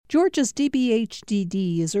Georgia's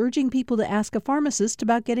DBHDD is urging people to ask a pharmacist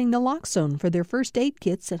about getting naloxone for their first aid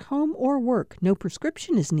kits at home or work. No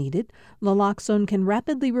prescription is needed. Naloxone can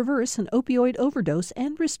rapidly reverse an opioid overdose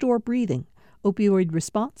and restore breathing.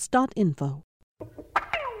 Opioidresponse.info.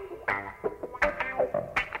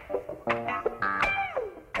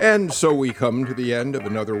 And so we come to the end of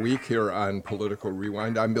another week here on Political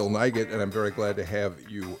Rewind. I'm Bill Nigut, and I'm very glad to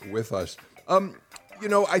have you with us.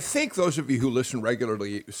 I think those of you who listen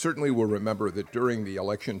regularly certainly will remember that during the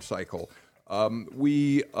election cycle,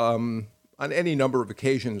 we, on any number of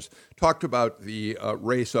occasions, talked about the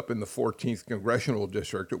race up in the 14th Congressional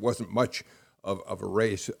District. It wasn't much of a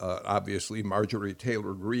race. Obviously, Marjorie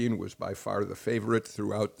Taylor Greene was by far the favorite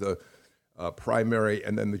throughout the primary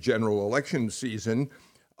and then the general election season.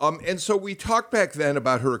 And so we talked back then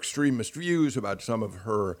about her extremist views, about some of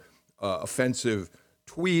her offensive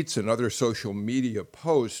tweets and other social media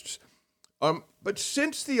posts. But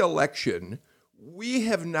since the election, we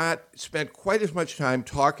have not spent quite as much time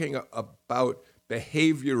talking about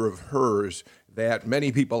behavior of hers that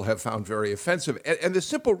many people have found very offensive. And the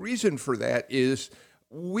simple reason for that is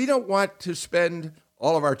we don't want to spend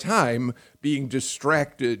all of our time being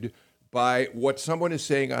distracted by what someone is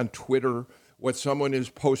saying on Twitter, what someone is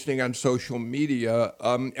posting on social media,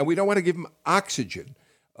 and we don't want to give them oxygen.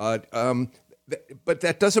 But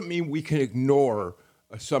that doesn't mean we can ignore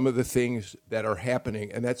some of the things that are happening,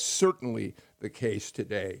 and that's certainly the case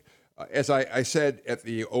today. As I said at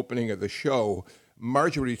the opening of the show,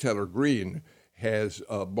 Marjorie Taylor Greene has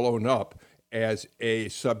blown up as a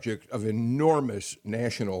subject of enormous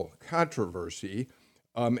national controversy,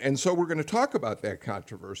 and so we're going to talk about that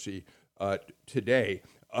controversy today.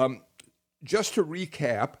 Just to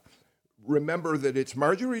recap, remember that it's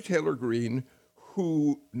Marjorie Taylor Greene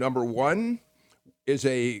who, number one, is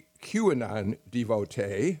a QAnon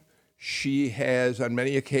devotee. She has, on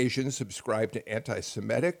many occasions, subscribed to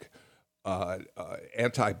anti-Semitic,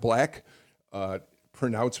 anti-Black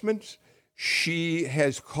pronouncements. She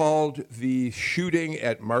has called the shooting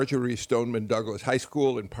at Marjorie Stoneman Douglas High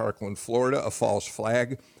School in Parkland, Florida, a false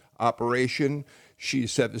flag operation. She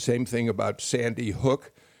said the same thing about Sandy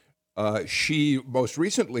Hook. She, most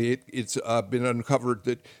recently, it's been uncovered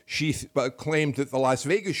that she claimed that the Las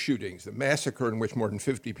Vegas shootings, the massacre in which more than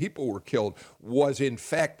 50 people were killed, was in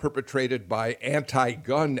fact perpetrated by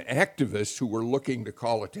anti-gun activists who were looking to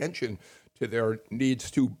call attention to their needs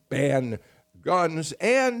to ban guns.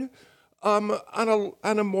 And on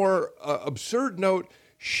a more absurd note,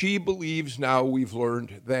 she believes now we've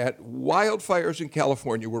learned that wildfires in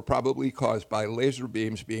California were probably caused by laser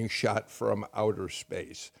beams being shot from outer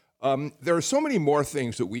space. There are so many more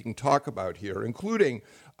things that we can talk about here, including,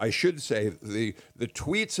 I should say, the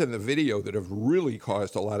tweets and the video that have really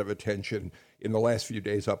caused a lot of attention in the last few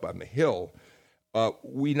days up on the Hill.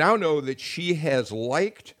 We now know that she has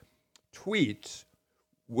liked tweets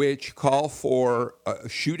which call for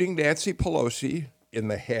shooting Nancy Pelosi in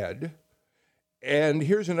the head. And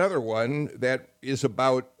here's another one that is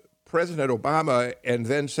about President Obama and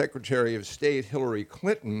then Secretary of State Hillary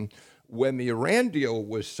Clinton. When the Iran deal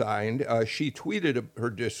was signed, she tweeted her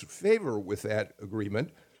disfavor with that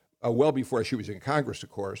agreement, well before she was in Congress, of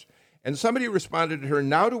course. And somebody responded to her,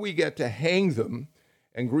 "Now do we get to hang them?"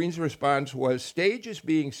 And Greene's response was, "Stage is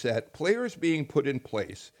being set, players being put in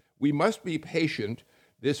place. We must be patient.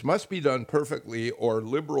 This must be done perfectly, or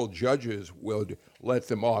liberal judges would let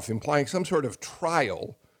them off," implying some sort of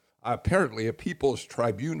trial, apparently a people's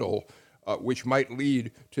tribunal, which might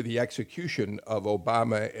lead to the execution of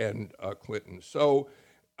Obama and Clinton. So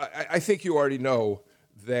I think you already know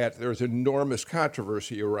that there's enormous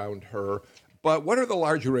controversy around her. But what are the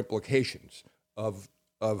larger implications of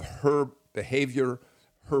her behavior,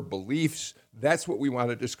 her beliefs? That's what we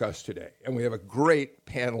want to discuss today. And we have a great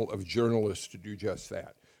panel of journalists to do just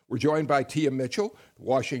that. We're joined by Tia Mitchell,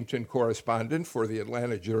 Washington correspondent for the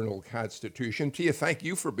Atlanta Journal-Constitution. Tia, thank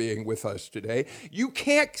you for being with us today. You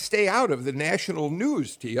can't stay out of the national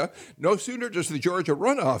news, Tia. No sooner does the Georgia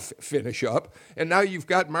runoff finish up, and now you've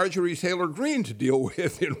got Marjorie Taylor Greene to deal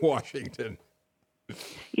with in Washington.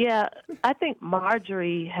 Yeah, I think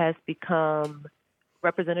Marjorie has become,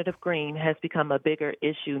 Representative Greene has become a bigger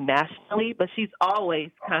issue nationally, but she's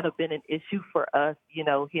always kind of been an issue for us,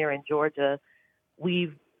 here in Georgia.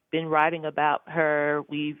 We've been writing about her.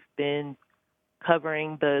 We've been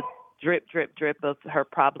covering the drip, drip, drip of her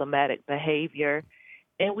problematic behavior.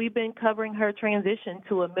 And we've been covering her transition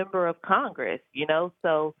to a member of Congress,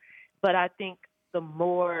 So, but I think the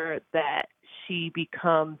more that she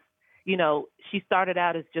becomes, she started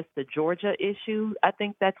out as just the Georgia issue. I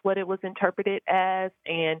think that's what it was interpreted as.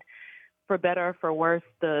 And for better or for worse,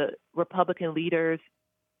 the Republican leaders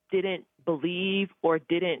didn't believe or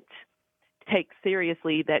didn't take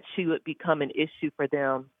seriously that she would become an issue for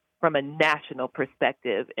them from a national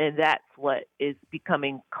perspective. And that's what is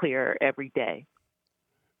becoming clearer every day.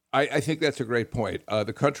 I think that's a great point.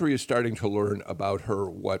 The country is starting to learn about her,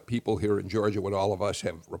 what people here in Georgia, what all of us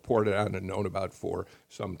have reported on and known about for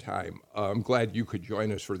some time. I'm glad you could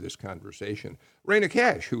join us for this conversation. Raina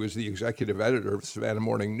Cash, who is the executive editor of Savannah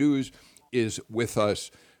Morning News, is with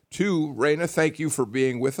us too. Raina, thank you for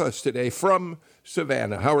being with us today from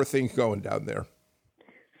Savannah. How are things going down there?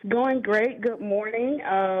 It's going great. Good morning.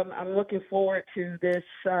 I'm looking forward to this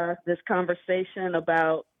conversation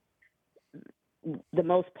about the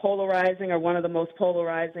most polarizing, or one of the most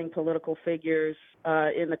polarizing political figures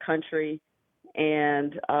in the country,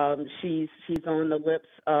 and she's on the lips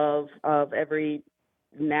of every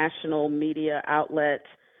national media outlet.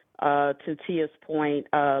 To Tia's point,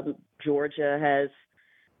 Georgia has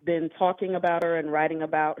been talking about her and writing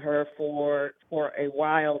about her for a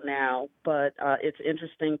while now, but it's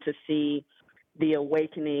interesting to see the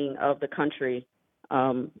awakening of the country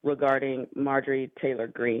regarding Marjorie Taylor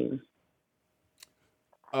Greene.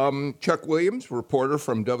 Chuck Williams, reporter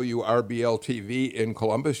from WRBL-TV in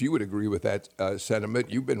Columbus. You would agree with that sentiment.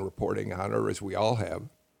 You've been reporting on her, as we all have.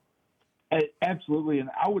 Absolutely, and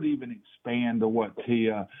I would even expand to what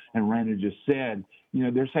Tia and Raina just said. You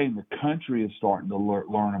know, they're saying the country is starting to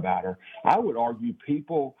learn about her. I would argue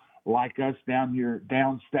people like us down here,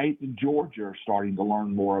 downstate in Georgia, are starting to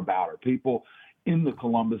learn more about her. People in the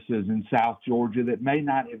Columbuses in South Georgia that may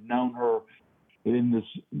not have known her in this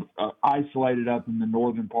isolated up in the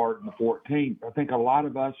northern part in the 14th. I think a lot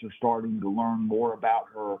of us are starting to learn more about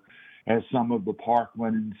her as some of the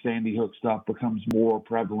Parkland and Sandy Hook stuff becomes more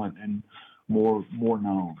prevalent and more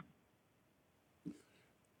known.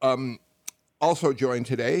 Also joined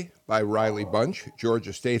today by Riley Bunch,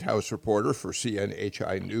 Georgia State House reporter for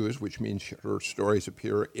CNHI News, which means her stories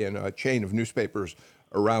appear in a chain of newspapers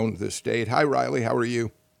around the state. Hi, Riley. How are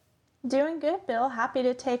you? Doing good, Bill. Happy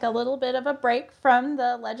to take a little bit of a break from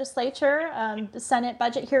the legislature, the Senate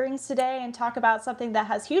budget hearings today, and talk about something that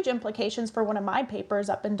has huge implications for one of my papers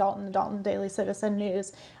up in Dalton, the Dalton Daily Citizen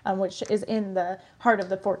News, which is in the heart of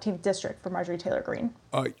the 14th district for Marjorie Taylor Greene.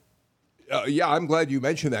 Yeah, I'm glad you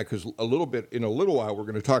mentioned that, because in a little while we're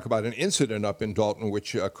going to talk about an incident up in Dalton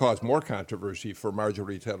which caused more controversy for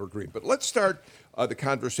Marjorie Taylor Greene. But let's start the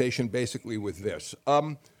conversation basically with this.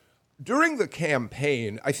 During the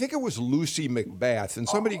campaign, I think it was Lucy McBath, and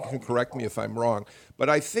somebody can correct me if I'm wrong, but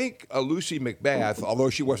I think Lucy McBath, although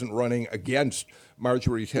she wasn't running against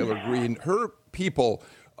Marjorie Taylor Greene, her people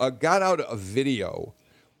got out a video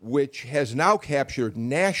which has now captured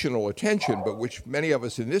national attention, but which many of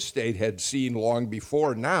us in this state had seen long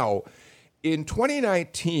before now. In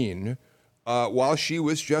 2019, while she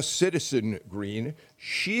was just Citizen Greene,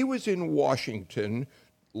 she was in Washington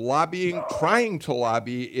trying to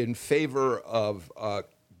lobby in favor of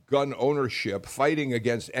gun ownership, fighting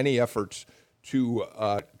against any efforts to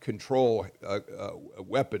control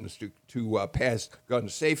weapons, to pass gun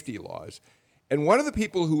safety laws. And one of the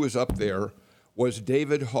people who was up there was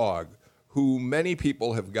David Hogg, who many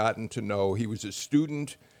people have gotten to know. He was a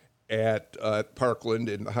student at Parkland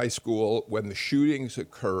in high school when the shootings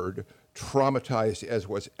occurred, traumatized, as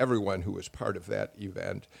was everyone who was part of that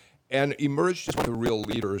event, and emerged as one of the real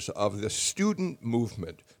leaders of the student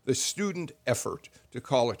movement, the student effort to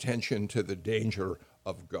call attention to the danger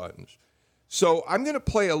of guns. So I'm going to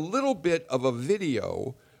play a little bit of a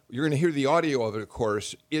video. You're going to hear the audio of it, of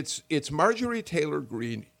course. It's Marjorie Taylor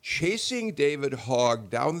Greene chasing David Hogg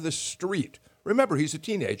down the street. Remember, he's a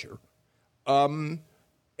teenager.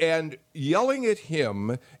 And yelling at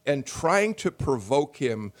him and trying to provoke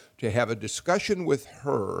him to have a discussion with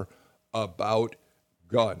her about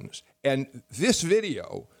guns. And this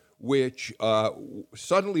video, which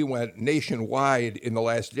suddenly went nationwide in the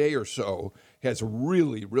last day or so, has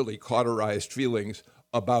really, really cauterized feelings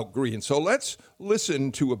about Greene. So let's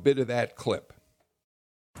listen to a bit of that clip.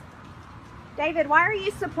 David, why are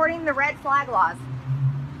you supporting the red flag laws?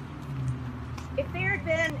 If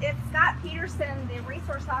Scott Peterson, the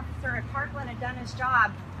resource officer at Parkland, had done his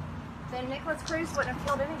job, then Nicholas Cruz wouldn't have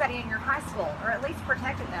killed anybody in your high school, or at least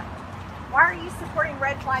protected them. Why are you supporting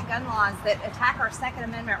red flag gun laws that attack our Second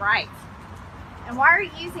Amendment rights? And why are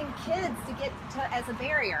you using kids as a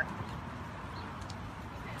barrier?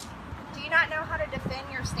 Do you not know how to defend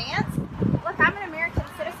your stance? Look, I'm an American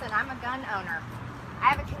citizen. I'm a gun owner. I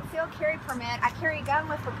have a concealed carry permit. I carry a gun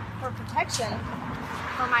for protection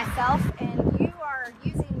for myself, and you are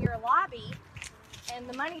using your lobby and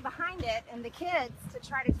the money behind it and the kids to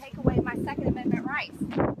try to take away my Second Amendment rights.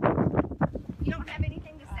 You don't have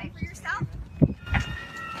anything to say for yourself?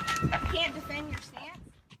 understand your stance?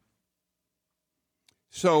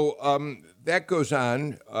 So that goes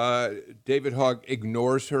on. David Hogg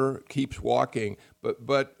ignores her, keeps walking.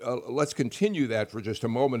 But let's continue that for just a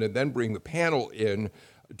moment and then bring the panel in.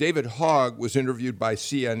 David Hogg was interviewed by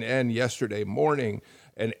CNN yesterday morning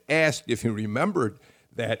and asked if he remembered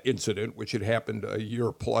that incident, which had happened a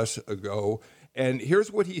year plus ago. And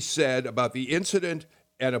here's what he said about the incident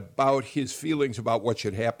and about his feelings about what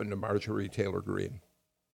should happen to Marjorie Taylor Greene.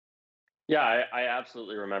 Yeah, I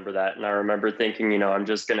absolutely remember that. And I remember thinking, I'm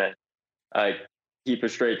just going to keep a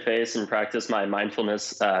straight face and practice my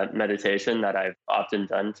mindfulness meditation that I've often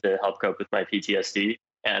done to help cope with my PTSD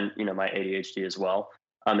and, my ADHD as well.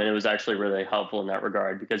 And it was actually really helpful in that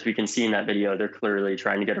regard because we can see in that video, they're clearly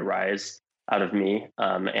trying to get a rise out of me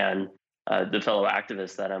and the fellow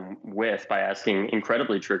activists that I'm with by asking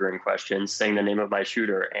incredibly triggering questions, saying the name of my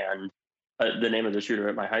shooter and the name of the shooter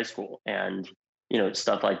at my high school and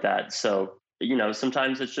stuff like that. So,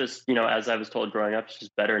 sometimes it's just, as I was told growing up, it's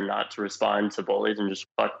just better not to respond to bullies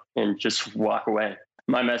and just walk away.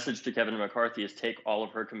 My message to Kevin McCarthy is take all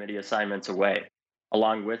of her committee assignments away.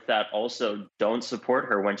 Along with that, also don't support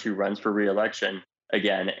her when she runs for re-election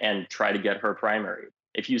again and try to get her primary.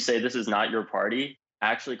 If you say this is not your party,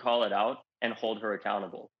 actually call it out and hold her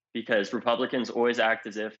accountable because Republicans always act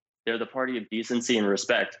as if they're the party of decency and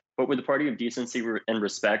respect. But would the party of decency and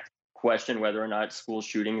respect question whether or not school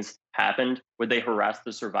shootings happened? Would they harass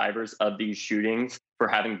the survivors of these shootings for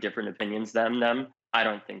having different opinions than them? I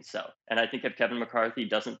don't think so. And I think if Kevin McCarthy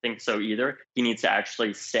doesn't think so either, he needs to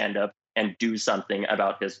actually stand up and do something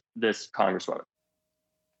about this Congresswoman.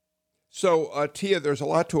 So, Tia, there's a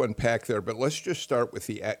lot to unpack there, but let's just start with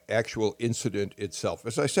the actual incident itself.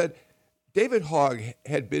 As I said, David Hogg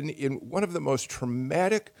had been in one of the most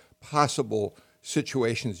traumatic possible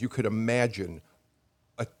situations you could imagine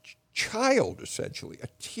a child, essentially, a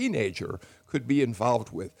teenager could be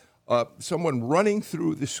involved with. Someone running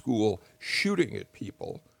through the school, shooting at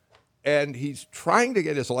people, and he's trying to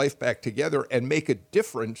get his life back together and make a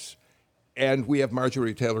difference, and we have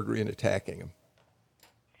Marjorie Taylor Greene attacking him.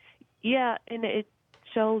 Yeah, and it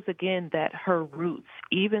shows again that her roots,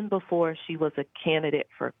 even before she was a candidate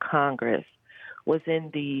for Congress, was in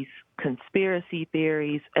these conspiracy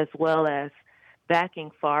theories as well as backing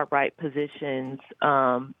far-right positions.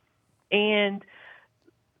 And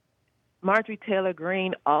Marjorie Taylor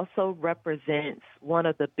Greene also represents one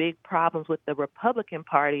of the big problems with the Republican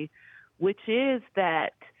Party, which is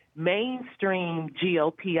that mainstream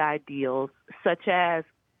GOP ideals such as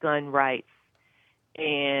gun rights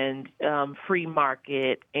and free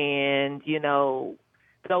market and,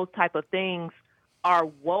 those type of things are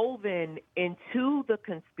woven into the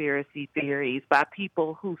conspiracy theories by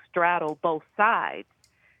people who straddle both sides.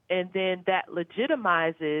 And then that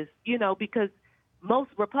legitimizes, because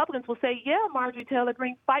most Republicans will say, yeah, Marjorie Taylor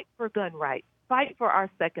Greene, fight for gun rights, fight for our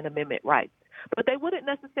Second Amendment rights. But they wouldn't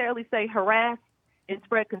necessarily say harass and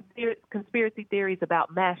spread conspiracy theories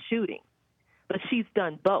about mass shootings. But she's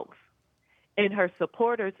done both. And her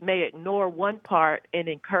supporters may ignore one part and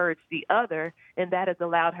encourage the other, and that has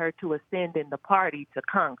allowed her to ascend in the party to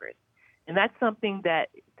Congress. And that's something that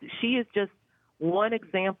she is just one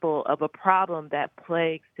example of a problem that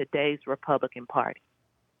plagues today's Republican Party.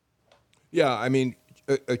 Yeah, I mean,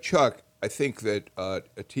 Chuck, I think that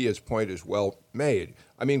Tia's point is well made.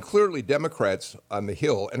 I mean, clearly Democrats on the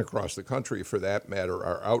Hill and across the country, for that matter,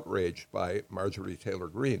 are outraged by Marjorie Taylor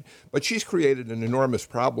Greene. But she's created an enormous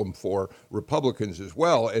problem for Republicans as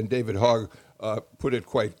well. And David Hogg put it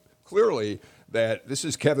quite clearly that this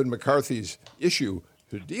is Kevin McCarthy's issue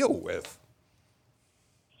to deal with.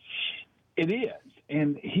 It is.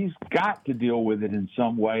 And he's got to deal with it in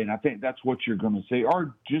some way. And I think that's what you're going to see,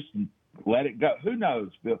 or just let it go. Who knows,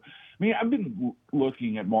 Bill? I mean, I've been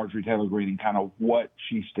looking at Marjorie Taylor Greene and kind of what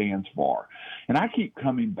she stands for. And I keep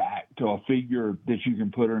coming back to a figure that you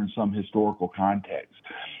can put her in some historical context.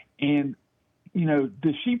 And,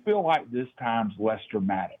 does she feel like this time's Lester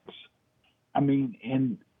Maddox? I mean,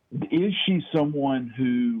 and is she someone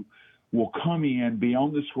who will come in, be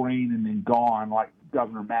on the screen, and then gone like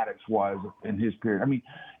Governor Maddox was in his period? I mean,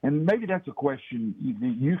 and maybe that's a question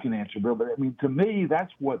you can answer, Bill, but I mean, to me,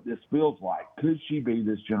 that's what this feels like. Could she be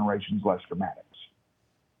this generation's Lester Maddox?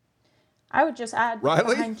 I would just add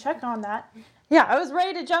Riley? behind Chuck on that. Yeah, I was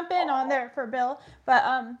ready to jump in on there for Bill, but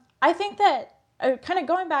I think that kind of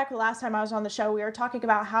going back the last time I was on the show, we were talking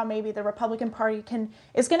about how maybe the Republican Party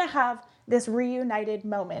is going to have this reunited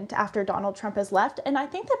moment after Donald Trump has left. And I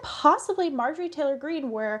think that possibly Marjorie Taylor Greene,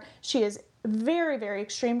 where she is very, very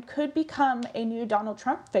extreme, could become a new Donald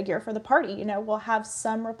Trump figure for the party. You know, we'll have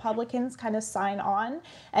some Republicans kind of sign on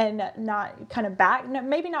and not kind of back,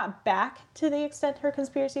 maybe not back to the extent her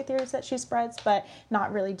conspiracy theories that she spreads, but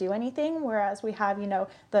not really do anything. Whereas we have, you know,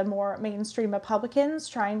 the more mainstream Republicans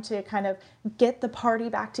trying to kind of get the party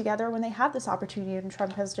back together when they have this opportunity, and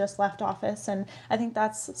Trump has just left office. And I think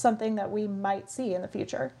that's something that we might see in the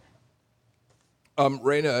future.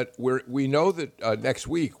 Raina, we know that next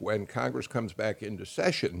week when Congress comes back into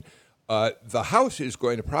session, the House is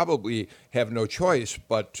going to probably have no choice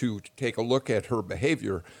but to take a look at her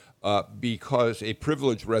behavior because a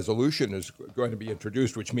privilege resolution is going to be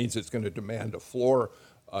introduced, which means it's going to demand a floor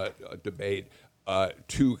debate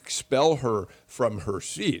to expel her from her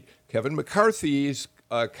seat. Kevin McCarthy's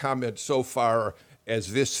comment so far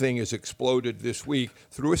as this thing has exploded this week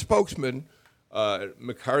through a spokesman,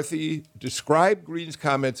 McCarthy described Greene's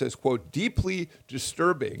comments as, quote, deeply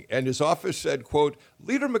disturbing, and his office said, quote,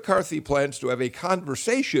 Leader McCarthy plans to have a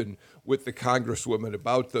conversation with the Congresswoman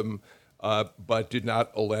about them, but did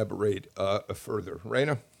not elaborate further.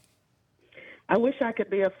 Raina? I wish I could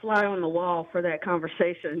be a fly on the wall for that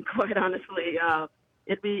conversation, quite honestly.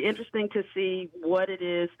 It'd be interesting to see what it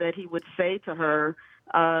is that he would say to her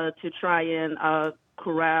to try and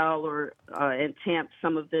corral or and tamp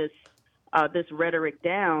some of this rhetoric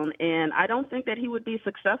down, and I don't think that he would be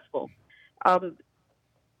successful.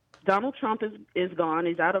 Donald Trump is gone.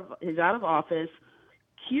 He's out of office.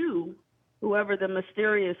 Q, whoever the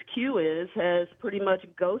mysterious Q is, has pretty much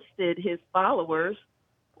ghosted his followers,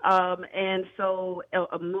 and so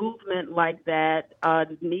a movement like that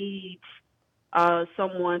needs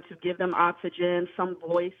someone to give them oxygen, some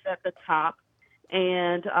voice at the top,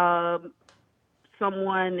 and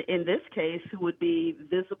someone in this case who would be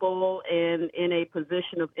visible and in a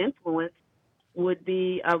position of influence would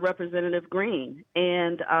be Representative Greene.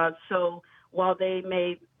 And so while they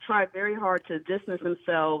may try very hard to distance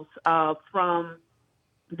themselves from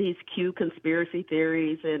these Q conspiracy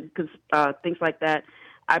theories and things like that,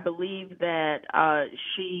 I believe that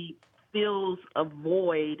she fills a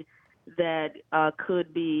void that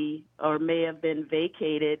could be or may have been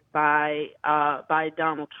vacated by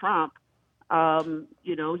Donald Trump.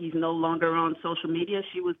 You know, he's no longer on social media.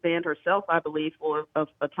 She was banned herself, I believe, for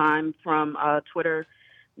a time from Twitter.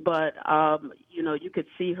 But, you know, you could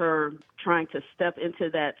see her trying to step into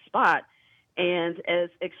that spot. And as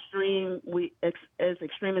extreme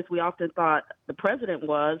as we often thought the president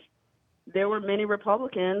was, there were many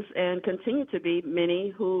Republicans and continue to be many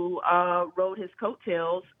who rode his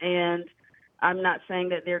coattails. And I'm not saying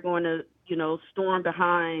that they're going to, you know, storm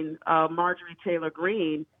behind Marjorie Taylor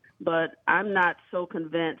Greene, but I'm not so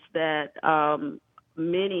convinced that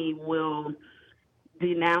many will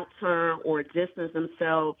denounce her or distance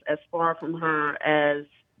themselves as far from her as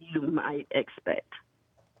you might expect.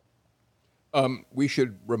 We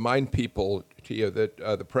should remind people, Tia, that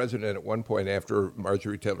the president at one point after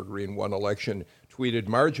Marjorie Taylor Greene won election tweeted,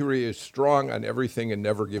 Marjorie is strong on everything and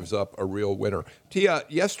never gives up, a real winner. Tia,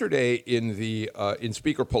 yesterday in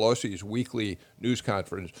Speaker Pelosi's weekly news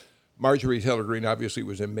conference, Marjorie Taylor Greene obviously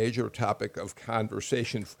was a major topic of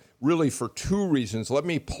conversation, really for two reasons. Let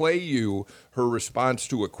me play you her response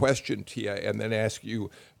to a question, Tia, and then ask you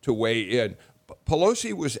to weigh in.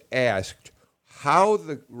 Pelosi was asked how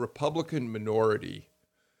the Republican minority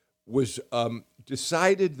was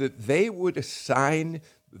decided that they would assign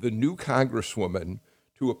the new Congresswoman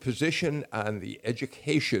to a position on the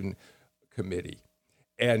Education Committee.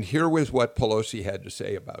 And here was what Pelosi had to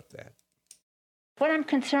say about that. What I'm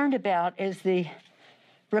concerned about is the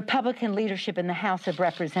Republican leadership in the House of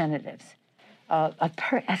Representatives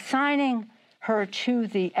assigning her to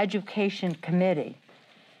the Education Committee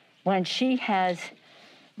when she has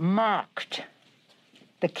mocked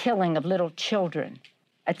the killing of little children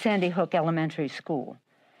at Sandy Hook Elementary School,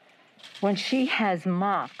 when she has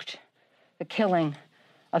mocked the killing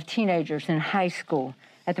of teenagers in high school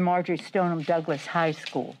at the Marjorie Stoneman Douglas High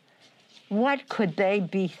School. What could they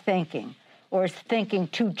be thinking? Or is thinking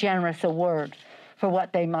too generous a word for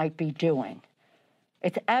what they might be doing?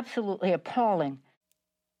 It's absolutely appalling.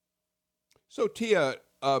 So, Tia,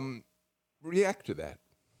 react to that.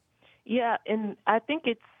 Yeah, and I think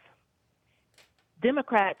it's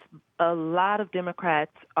Democrats, a lot of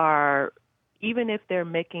Democrats are, even if they're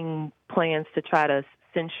making plans to try to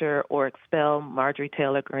censure or expel Marjorie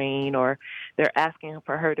Taylor Greene, or they're asking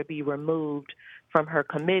for her to be removed from her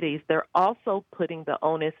committees, they're also putting the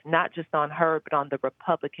onus not just on her, but on the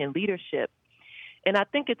Republican leadership. And I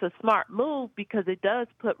think it's a smart move because it does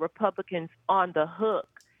put Republicans on the hook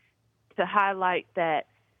to highlight that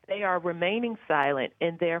they are remaining silent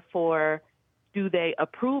and therefore do they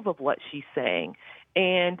approve of what she's saying?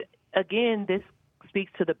 And again, this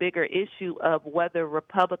speaks to the bigger issue of whether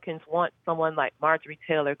Republicans want someone like Marjorie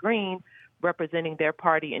Taylor Greene representing their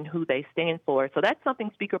party and who they stand for. So that's something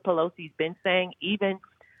Speaker Pelosi's been saying. Even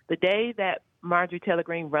the day that Marjorie Taylor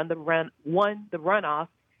Greene won the runoff,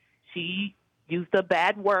 she used a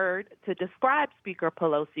bad word to describe Speaker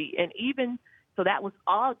Pelosi. And even so, that was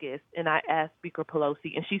August, and I asked Speaker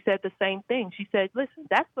Pelosi, and she said the same thing. She said, listen,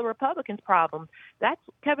 that's the Republicans' problem. That's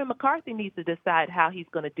Kevin McCarthy needs to decide how he's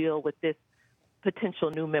going to deal with this potential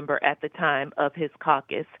new member at the time of his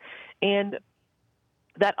caucus. And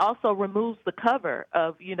that also removes the cover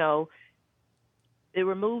of, it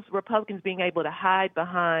removes Republicans being able to hide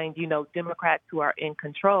behind, Democrats who are in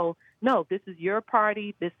control. No, this is your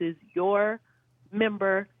party. This is your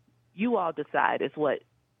member. You all decide is what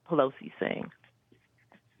Pelosi's saying.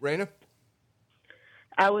 Raina?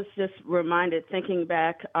 I was just reminded, thinking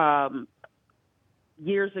back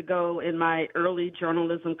years ago in my early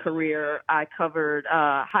journalism career, I covered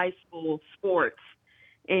high school sports.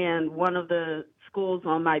 And one of the schools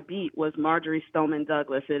on my beat was Marjorie Stoneman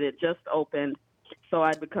Douglas. It had just opened. So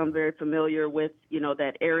I'd become very familiar with,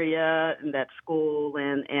 that area and that school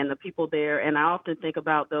and the people there. And I often think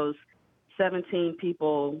about those 17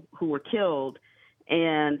 people who were killed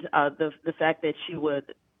and the fact that she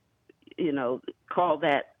would, call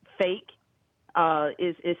that fake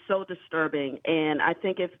is so disturbing. And I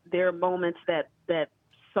think if there are moments that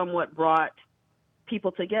somewhat brought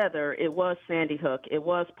people together, it was Sandy Hook, it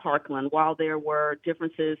was Parkland. While there were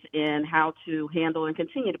differences in how to handle and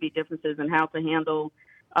continue to be differences in how to handle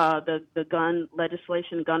the gun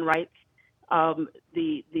legislation, gun rights,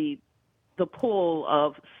 the pull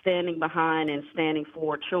of standing behind and standing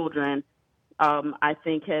for children, I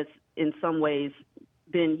think has in some ways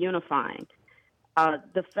been unifying.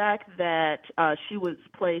 The fact that she was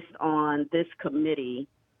placed on this committee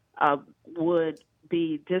would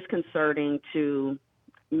be disconcerting to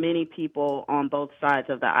many people on both sides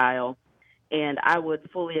of the aisle. And I would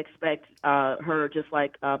fully expect her, just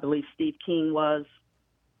like I believe Steve King was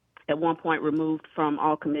at one point removed from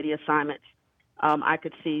all committee assignments. I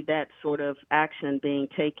could see that sort of action being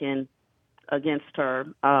taken against her,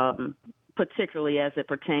 particularly as it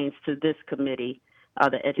pertains to this committee,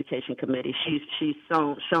 the Education Committee. She's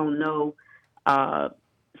shown no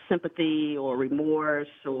sympathy or remorse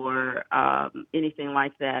or anything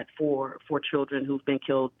like that for children who've been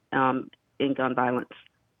killed in gun violence.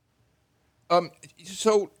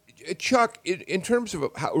 So, Chuck, in terms of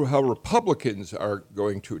how Republicans are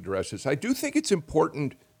going to address this, I do think it's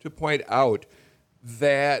important to point out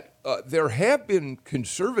that there have been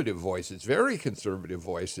conservative voices, very conservative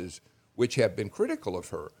voices, which have been critical of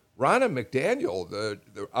her. Ronna McDaniel, the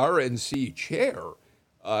RNC chair,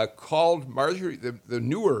 called Marjorie, the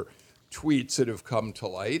newer tweets that have come to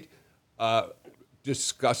light,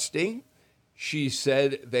 disgusting. She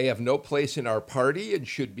said they have no place in our party and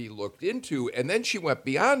should be looked into. And then she went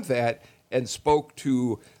beyond that and spoke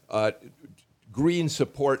to Greene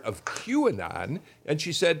support of QAnon. And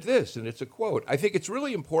she said this, and it's a quote, "I think it's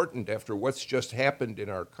really important after what's just happened in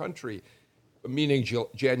our country, meaning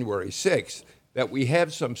January 6th, that we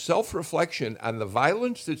have some self-reflection on the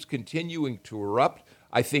violence that's continuing to erupt.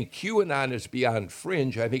 I think QAnon is beyond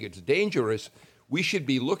fringe. I think it's dangerous. We should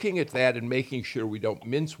be looking at that and making sure we don't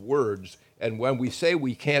mince words. And when we say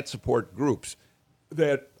we can't support groups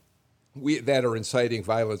that are inciting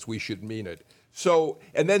violence, we should mean it." So,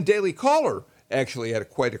 and then Daily Caller actually had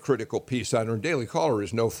quite a critical piece on her. And Daily Caller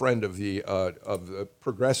is no friend of the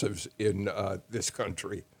progressives in this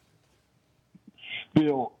country.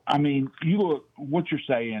 Bill, I mean, you look, what you're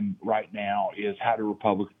saying right now is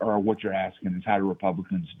what you're asking is how do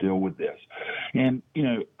Republicans deal with this? And,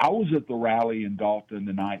 I was at the rally in Dalton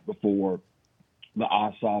the night before the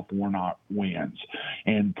Ossoff-Warnock wins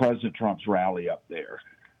and President Trump's rally up there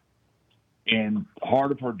in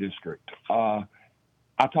heart of her district.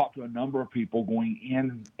 I talked to a number of people going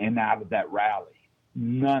in and out of that rally.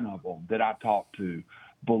 None of them that I talked to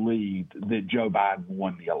believed that Joe Biden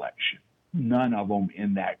won the election. None of them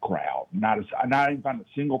in that crowd. I didn't find a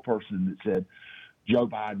single person that said Joe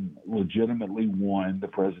Biden legitimately won the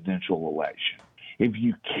presidential election. If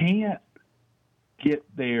you can't get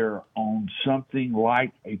there on something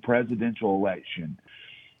like a presidential election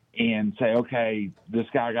and say, okay, this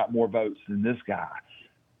guy got more votes than this guy,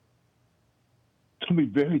 it's going to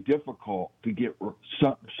be very difficult to get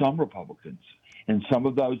some Republicans. And some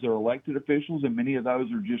of those are elected officials, and many of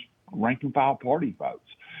those are just rank and file party votes.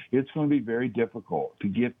 It's going to be very difficult to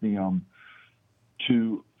get them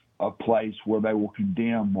to a place where they will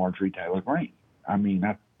condemn Marjorie Taylor Greene. I mean,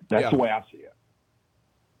 that's the way I see it.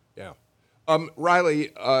 Yeah. Riley,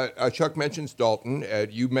 Chuck mentions Dalton.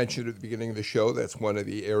 You mentioned at the beginning of the show that's one of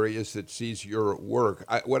the areas that sees your work.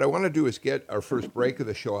 What I want to do is get our first break of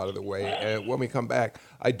the show out of the way. And when we come back,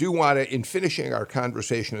 I do want to, in finishing our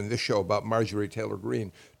conversation in this show about Marjorie Taylor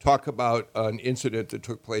Greene, talk about an incident that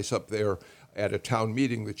took place up there at a town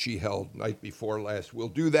meeting that she held night before last. We'll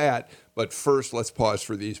do that, but first let's pause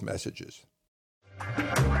for these messages.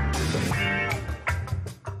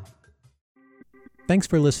 Thanks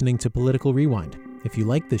for listening to Political Rewind. If you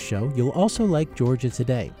like this show, you'll also like Georgia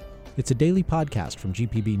Today. It's a daily podcast from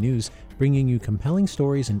GPB News, bringing you compelling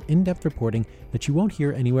stories and in-depth reporting that you won't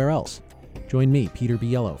hear anywhere else. Join me, Peter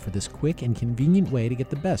Biello, for this quick and convenient way to get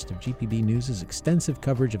the best of GPB News' extensive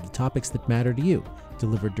coverage of the topics that matter to you,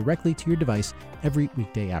 delivered directly to your device every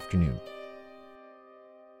weekday afternoon.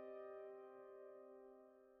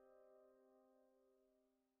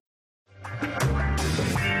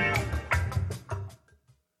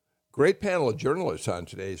 Great panel of journalists on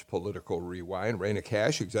today's Political Rewind. Raina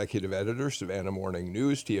Cash, executive editor, Savannah Morning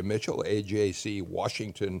News. Tia Mitchell, AJC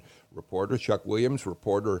Washington reporter. Chuck Williams,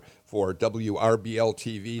 reporter for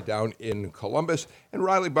WRBL-TV down in Columbus. And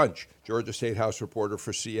Riley Bunch, Georgia State House reporter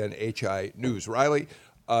for CNHI News. Riley,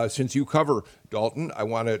 since you cover Dalton, I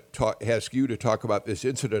want to ask you to talk about this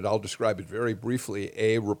incident. I'll describe it very briefly.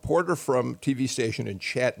 A reporter from TV station in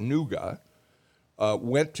Chattanooga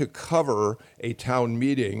went to cover a town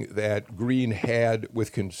meeting that Greene had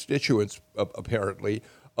with constituents, apparently,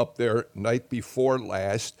 up there night before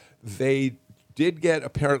last. They did get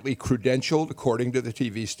apparently credentialed, according to the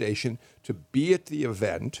TV station, to be at the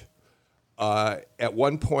event. At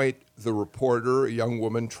one point, the reporter, a young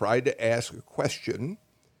woman, tried to ask a question,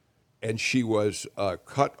 and she was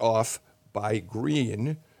cut off by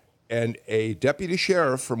Greene. And a deputy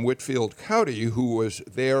sheriff from Whitfield County, who was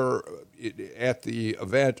there at the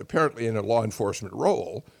event, apparently in a law enforcement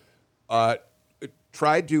role,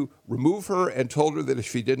 tried to remove her and told her that if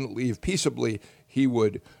she didn't leave peaceably, he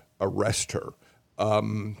would arrest her.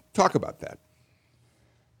 Talk about that.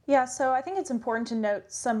 Yeah, so I think it's important to note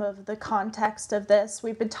some of the context of this.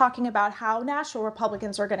 We've been talking about how national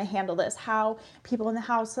Republicans are going to handle this, how people in the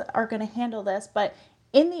House are going to handle this, but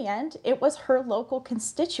in the end, it was her local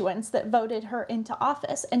constituents that voted her into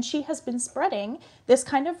office, and she has been spreading this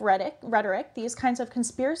kind of rhetoric, these kinds of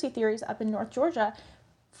conspiracy theories up in North Georgia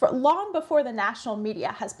for long before the national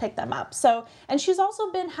media has picked them up. So, and she's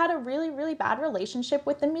also had a really, really bad relationship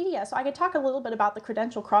with the media. So I could talk a little bit about the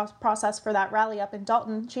credential process for that rally up in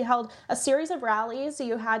Dalton. She held a series of rallies.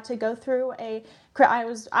 You had to go through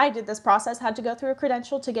I did this process, had to go through a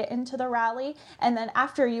credential to get into the rally. And then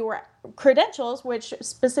after you were credentials, which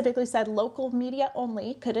specifically said local media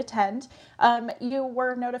only could attend, you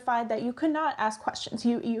were notified that you could not ask questions.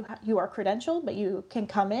 You are credentialed, but you can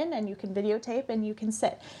come in and you can videotape and you can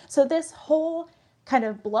sit. So this whole kind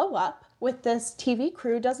of blow up with this TV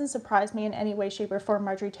crew doesn't surprise me in any way, shape, or form.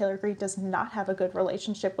 Marjorie Taylor Greene does not have a good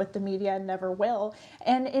relationship with the media and never will.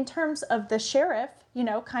 And in terms of the sheriff,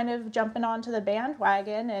 kind of jumping onto the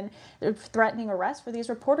bandwagon and threatening arrest for these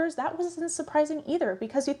reporters, that wasn't surprising either,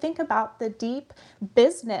 because you think about the deep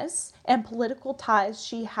business and political ties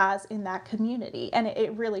she has in that community, and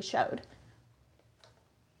it really showed.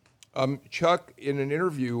 Chuck, in an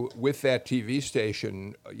interview with that TV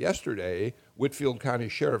station yesterday, Whitfield County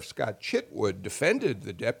Sheriff Scott Chitwood defended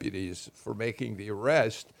the deputies for making the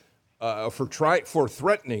arrest, for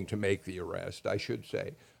threatening to make the arrest, I should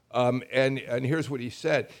say. And here's what he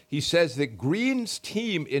said. He says that Greene's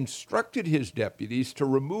team instructed his deputies to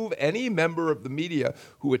remove any member of the media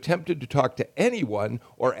who attempted to talk to anyone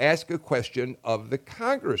or ask a question of the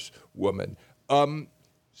Congresswoman.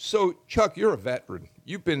 So, Chuck, you're a veteran.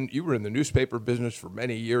 You were in the newspaper business for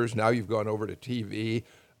many years. Now you've gone over to TV.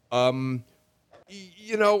 I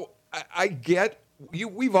get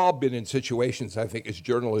we've all been in situations, I think, as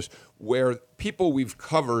journalists, where people we've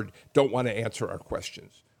covered don't want to answer our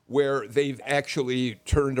questions, where they've actually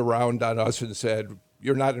turned around on us and said,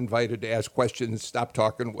 you're not invited to ask questions, stop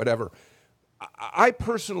talking, whatever. I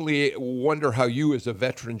personally wonder how you as a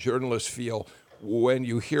veteran journalist feel when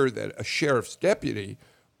you hear that a sheriff's deputy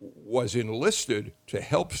was enlisted to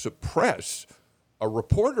help suppress a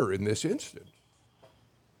reporter in this instance.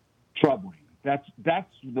 Troubling. That's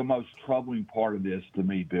the most troubling part of this to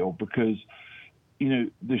me, Bill, because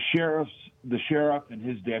the sheriff and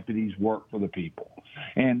his deputies work for the people,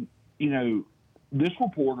 and this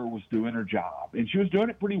reporter was doing her job, and she was doing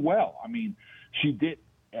it pretty well.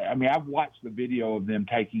 I've watched the video of them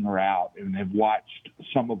taking her out and have watched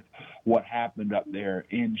some of what happened up there,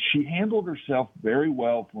 and she handled herself very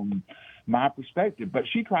well from my perspective, but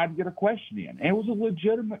she tried to get a question in, and it was a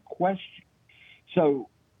legitimate question. So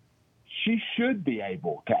she should be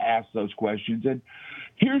able to ask those questions. And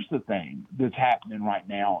here's the thing that's happening right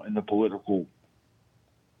now in the political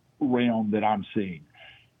realm that I'm seeing.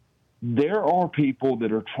 There are people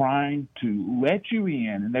that are trying to let you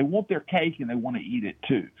in, and they want their cake and they want to eat it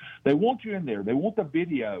too. They want you in there. They want the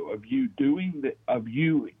video of you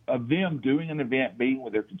of them doing an event, being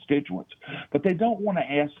with their constituents, but they don't want to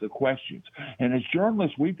ask the questions. And as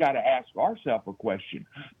journalists, we've got to ask ourselves a question: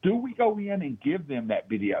 do we go in and give them that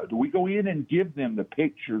video? Do we go in and give them the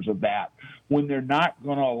pictures of that when they're not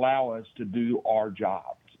going to allow us to do our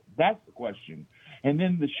jobs? That's the question. And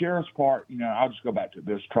then the sheriff's part, I'll just go back to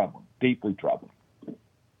this: troubling, deeply troubling.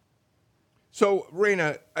 So,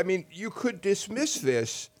 Raina, I mean, you could dismiss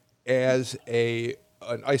this as an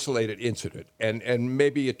isolated incident, and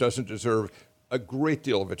maybe it doesn't deserve a great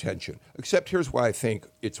deal of attention, except here's why I think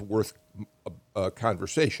it's worth a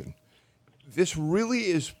conversation. This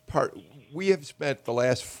really is we have spent the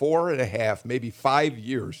last 4.5, maybe 5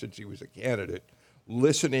 years since he was a candidate,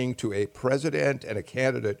 listening to a president and a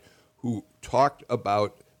candidate who talked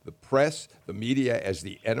about the press, the media as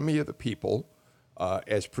the enemy of the people,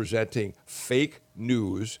 as presenting fake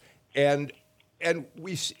news. And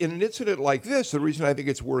we, in an incident like this, the reason I think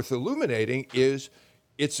it's worth illuminating is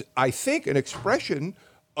it's, I think, an expression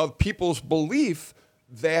of people's belief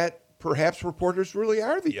that perhaps reporters really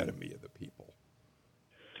are the enemy of the people.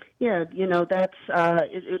 Yeah, that's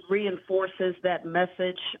it reinforces that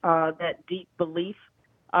message, that deep belief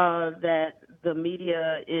that the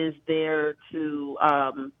media is there to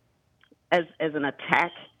as an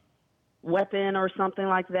attack weapon or something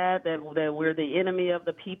like that we're the enemy of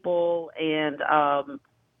the people, and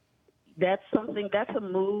that's a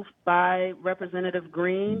move by Representative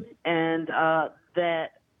Greene, and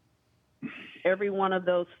that every one of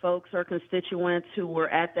those folks or constituents who were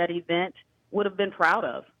at that event would have been proud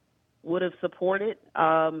of, would have supported,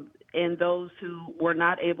 and those who were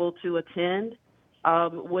not able to attend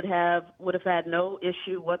would have had no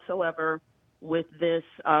issue whatsoever with this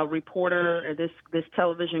reporter or this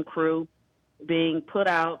television crew being put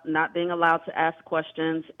out, not being allowed to ask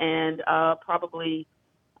questions, and probably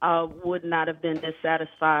would not have been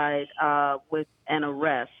dissatisfied with an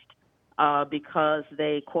arrest because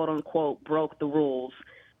they, quote unquote, broke the rules.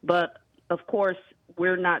 But of course,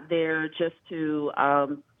 we're not there just to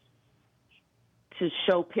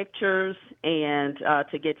show pictures and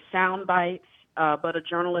to get sound bites. But a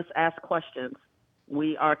journalist asks questions.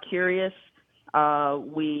 We are curious.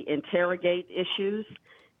 We interrogate issues.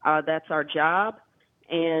 That's our job.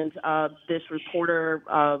 And this reporter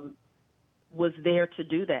was there to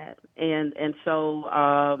do that. And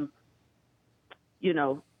so,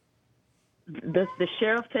 the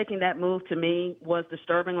sheriff taking that move to me was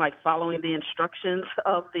disturbing, like following the instructions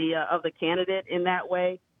of the candidate in that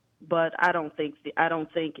way. But I don't think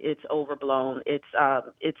it's overblown.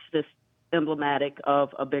 It's just emblematic of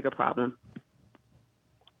a bigger problem.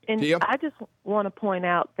 And I just want to point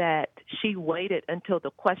out that she waited until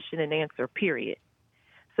the question and answer period.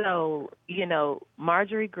 So,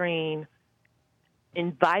 Marjorie Greene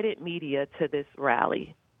invited media to this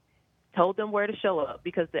rally, told them where to show up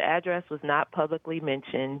because the address was not publicly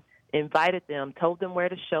mentioned, invited them, told them where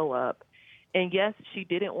to show up. And yes, she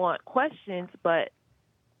didn't want questions, but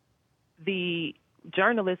the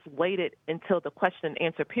journalists waited until the question and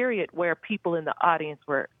answer period where people in the audience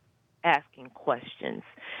were asking questions.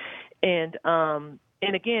 And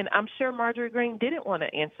again, I'm sure Marjorie Greene didn't want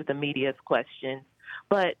to answer the media's questions,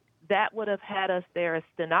 but that would have had us there as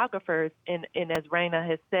stenographers. And as Raina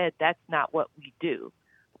has said, that's not what we do.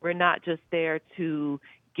 We're not just there to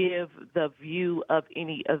give the view of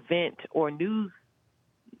any event or news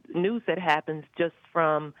that happens just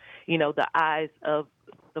from, the eyes of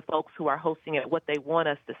the folks who are hosting it, what they want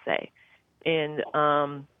us to say. And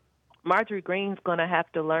Marjorie Greene's going to have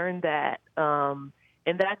to learn that.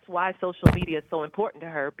 And that's why social media is so important to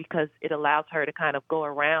her, because it allows her to kind of go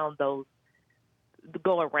around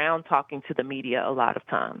talking to the media a lot of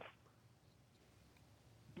times.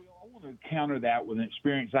 I want to counter that with an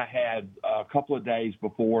experience I had a couple of days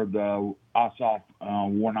before the Ossoff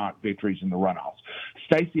Warnock victories in the runoffs.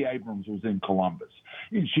 Stacey Abrams was in Columbus,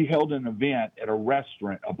 and she held an event at a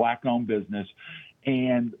restaurant, a black-owned business,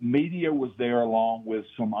 and media was there along with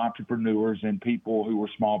some entrepreneurs and people who were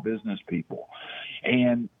small business people.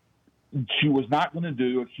 And she was not going to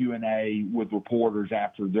do a Q&A with reporters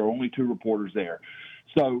after. There were only 2 reporters there.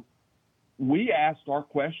 So we asked our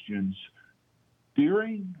questions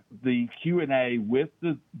during the Q&A with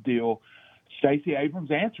the deal. Stacey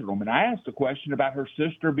Abrams answered them, and I asked a question about her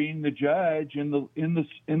sister being the judge in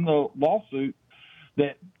the lawsuit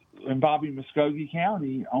that involving Muskogee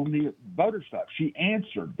County on the voter stuff. She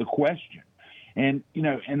answered the question. And,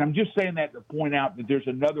 and I'm just saying that to point out that there's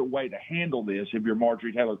another way to handle this if you're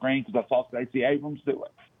Marjorie Taylor Greene, because I saw Stacey Abrams do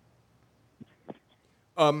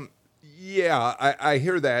it. Yeah, I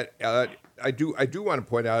hear that. I do want to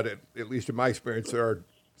point out, at least in my experience, there are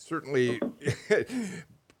certainly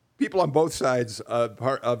people on both sides of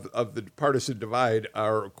the partisan divide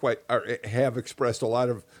have expressed a lot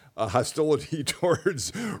of hostility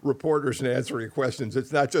towards reporters and answering questions.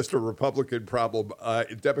 It's not just a Republican problem.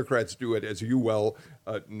 Democrats do it, as you well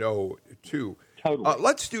know, too. Totally.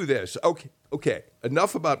 Let's do this. Okay.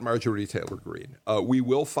 Enough about Marjorie Taylor Greene. We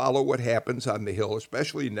will follow what happens on the Hill,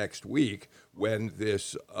 especially next week when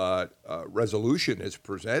this resolution is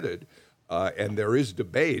presented and there is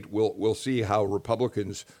debate. We'll see how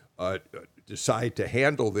Republicans decide to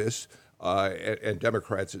handle this, and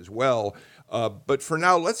Democrats as well. But for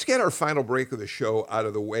now, let's get our final break of the show out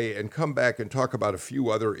of the way and come back and talk about a few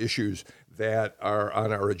other issues that are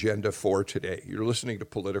on our agenda for today. You're listening to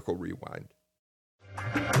Political Rewind.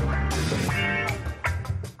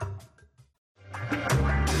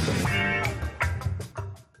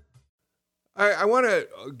 I want to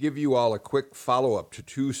give you all a quick follow-up to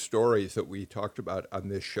two stories that we talked about on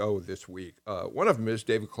this show this week. One of them is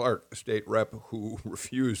David Clark, a state rep who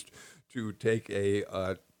refused to take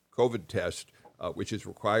a COVID test, which is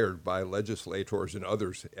required by legislators and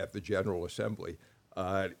others at the General Assembly,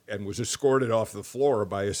 and was escorted off the floor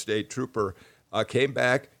by a state trooper. Came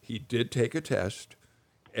back, he did take a test,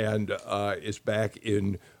 and is back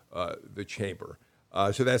in the chamber.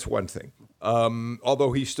 So that's one thing.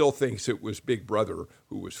 Although he still thinks it was Big Brother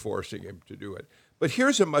who was forcing him to do it. But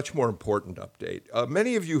here's a much more important update.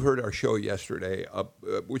 Many of you heard our show yesterday,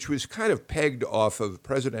 which was kind of pegged off of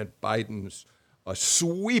President Biden's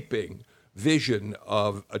sweeping vision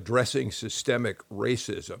of addressing systemic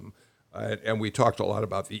racism. And we talked a lot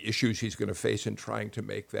about the issues he's going to face in trying to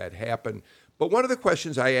make that happen. But one of the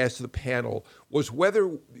questions I asked the panel was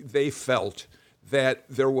whether they felt that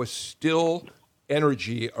there was still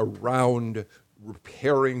energy around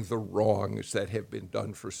repairing the wrongs that have been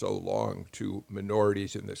done for so long to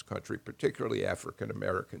minorities in this country, particularly African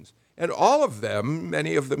Americans. And all of them,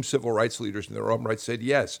 many of them civil rights leaders in their own right, said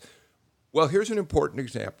yes. Well, here's an important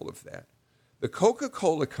example of that. The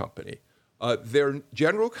Coca-Cola Company, their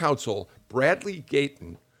general counsel, Bradley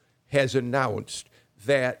Gayton, has announced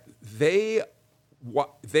that they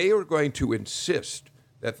are going to insist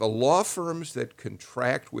that the law firms that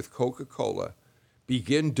contract with Coca-Cola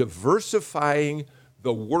begin diversifying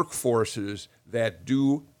the workforces that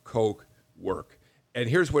do Coke work. And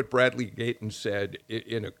here's what Bradley Gayton said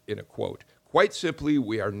in a quote. Quite simply,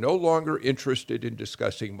 we are no longer interested in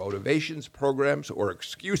discussing motivations, programs, or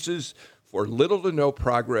excuses for little to no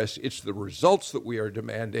progress. It's the results that we are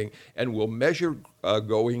demanding and will measure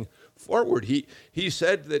going forward. He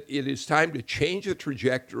said that it is time to change the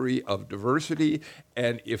trajectory of diversity,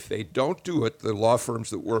 and if they don't do it, the law firms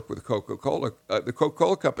that work with Coca-Cola, the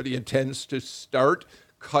Coca-Cola Company intends to start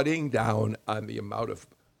cutting down on the amount of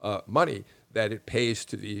money that it pays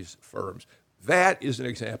to these firms. That is an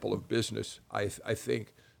example of business, I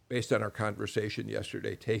think, based on our conversation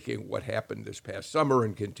yesterday, taking what happened this past summer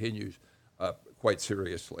and continues quite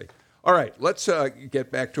seriously. All right, let's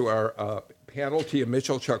get back to our panel. Tia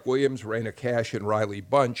Mitchell, Chuck Williams, Raina Cash, and Riley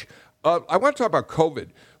Bunch. I want to talk about COVID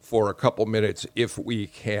for a couple minutes, if we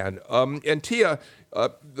can. And Tia,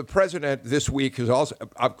 the president this week has also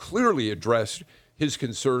clearly addressed his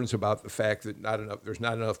concerns about the fact that there's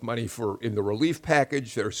not enough money in the relief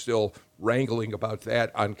package. They're still wrangling about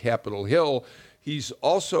that on Capitol Hill. He's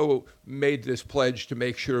also made this pledge to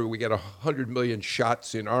make sure we get 100 million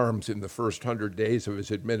shots in arms in the first 100 days of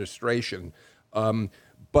his administration.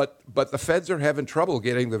 But the feds are having trouble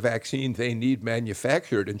getting the vaccine they need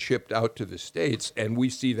manufactured and shipped out to the states, and we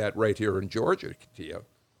see that right here in Georgia, Tia.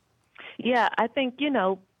 Yeah, I think,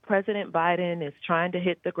 President Biden is trying to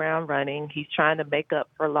hit the ground running. He's trying to make up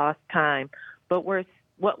for lost time. But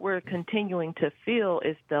what we're continuing to feel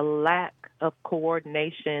is the lack of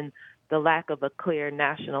coordination, the lack of a clear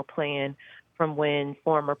national plan from when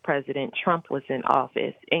former President Trump was in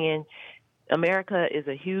office. And America is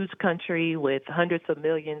a huge country with hundreds of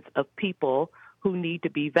millions of people who need to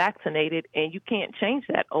be vaccinated, and you can't change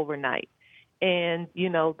that overnight. And,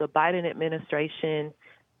 the Biden administration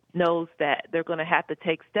knows that they're going to have to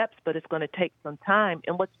take steps, but it's going to take some time.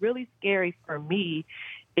 And what's really scary for me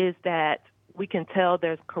is that we can tell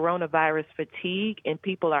there's coronavirus fatigue and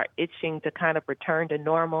people are itching to kind of return to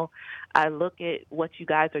normal. I look at what you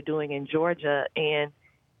guys are doing in Georgia, and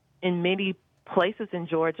in many places in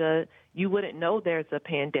Georgia, you wouldn't know there's a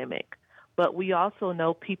pandemic. but we also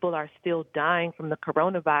know people are still dying from the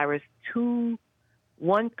coronavirus.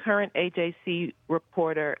 One current AJC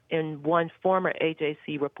reporter and one former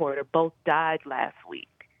AJC reporter both died last week,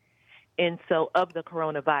 and so of the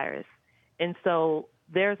coronavirus. And so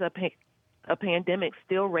there's a pandemic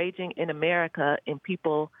still raging in America, and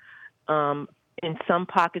people in some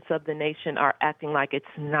pockets of the nation are acting like it's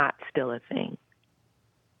not still a thing.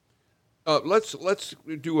 Let's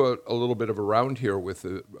do a little bit of a round here with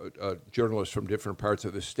journalists from different parts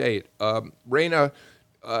of the state. Raina,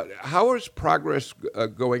 how is progress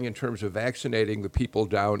going in terms of vaccinating the people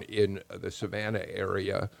down in the Savannah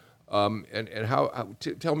area? And how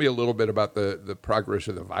tell me a little bit about the progress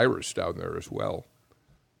of the virus down there as well.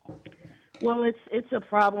 Well, it's a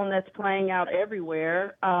problem that's playing out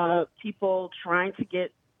everywhere. People trying to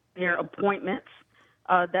get their appointments,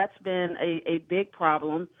 that's been a big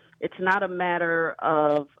problem. It's not a matter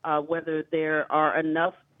of whether there are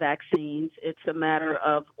enough vaccines. It's a matter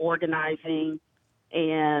of organizing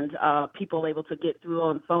and people able to get through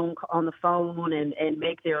on the phone and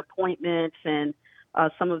make their appointments, and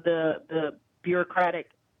some of the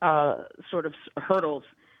bureaucratic sort of hurdles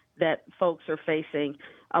that folks are facing.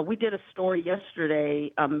 We did a story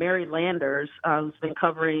yesterday. Mary Landers, who's been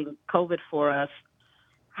covering COVID for us,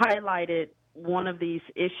 highlighted one of these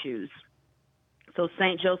issues. So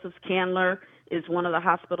St. Joseph's Candler is one of the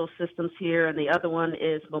hospital systems here, and the other one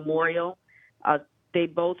is Memorial. They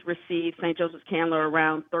both received, St. Joseph's Candler,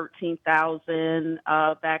 around 13,000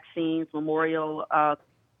 vaccines, Memorial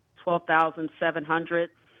 12,700.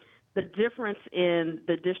 The difference in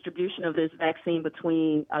the distribution of this vaccine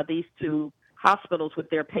between these two hospitals with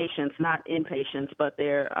their patients, not inpatients, but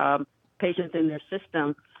their patients in their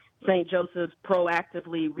system, St. Joseph's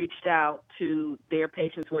proactively reached out to their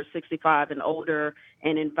patients who are 65 and older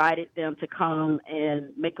and invited them to come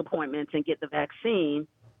and make appointments and get the vaccine.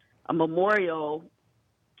 Memorial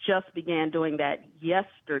just began doing that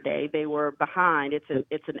yesterday. They were behind. It's an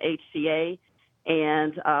HCA,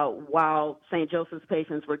 and while St. Joseph's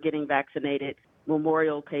patients were getting vaccinated,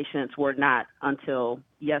 Memorial patients were not until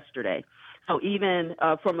yesterday. So even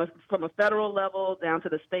from a federal level down to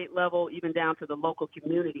the state level, even down to the local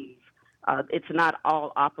communities, it's not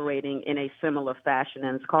all operating in a similar fashion,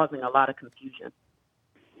 and it's causing a lot of confusion.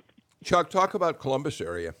 Chuck, talk about Columbus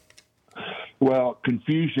area. Well,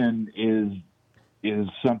 confusion is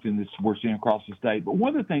something that we're seeing across the state. But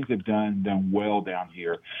one of the things they've done well down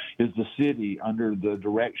here is the city, under the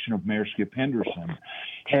direction of Mayor Skip Henderson,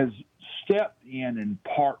 has stepped in and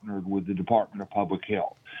partnered with the Department of Public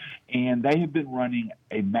Health. And they have been running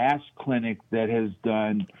a mass clinic that has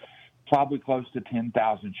done probably close to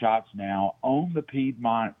 10,000 shots now on the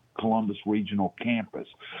Piedmont Columbus Regional Campus.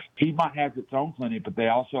 Piedmont has its own clinic, but they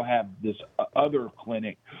also have this other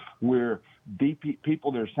clinic where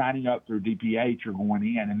people that are signing up through DPH are going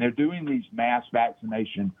in, and they're doing these mass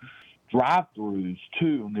vaccination drive-throughs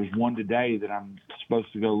too. And there's one today that I'm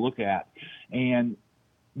supposed to go look at, and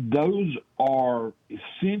those are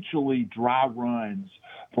essentially dry runs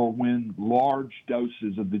for when large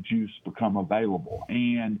doses of the juice become available.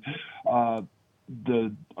 And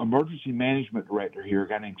the emergency management director here, a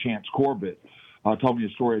guy named Chance Corbett, told me a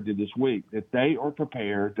story I did this week, that they are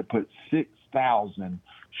prepared to put 6,000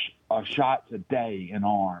 shots a day in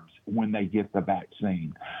arms when they get the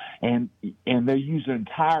vaccine. And they use an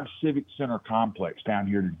entire civic center complex down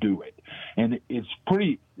here to do it. And it's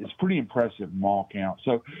pretty impressive from all counts.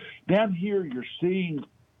 So down here you're seeing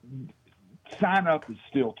sign up is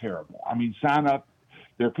still terrible. I mean, sign up,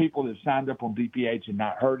 there are people that signed up on DPH and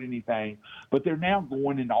not heard anything, but they're now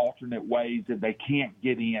going in alternate ways that they can't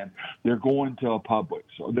get in. They're going to a Publix,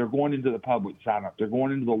 so they're going into the Publix sign up. They're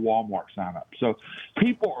going into the Walmart sign up. So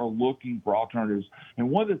people are looking for alternatives.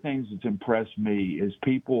 And one of the things that's impressed me is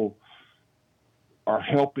people are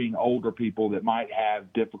helping older people that might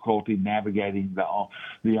have difficulty navigating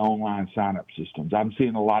the online sign-up systems. I'm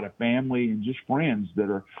seeing a lot of family and just friends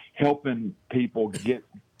that are helping people get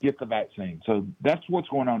the vaccine. So that's what's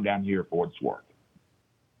going on down here for what it's worth.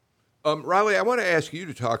 Riley, I want to ask you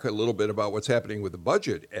to talk a little bit about what's happening with the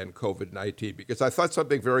budget and COVID-19, because I thought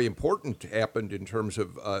something very important happened in terms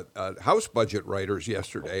of House budget writers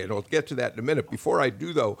yesterday, and I'll get to that in a minute. Before I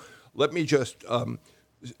do, though, let me just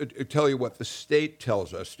tell you what the state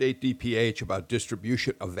tells us, state DPH, about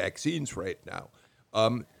distribution of vaccines right now.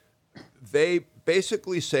 They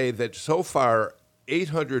basically say that so far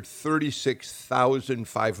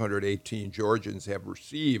 836,518 Georgians have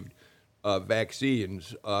received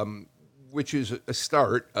vaccines, which is a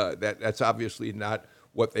start. That's obviously not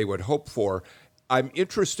what they would hope for. I'm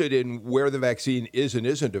interested in where the vaccine is and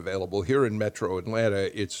isn't available. Here in Metro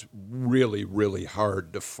Atlanta, it's really, really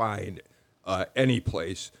hard to find any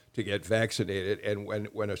place to get vaccinated. And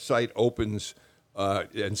when a site opens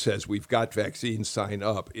and says we've got vaccines, sign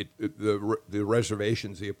up, the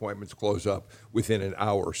reservations, the appointments close up within an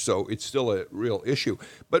hour. So it's still a real issue.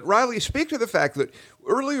 But Riley, speak to the fact that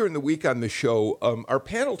earlier in the week on the show, our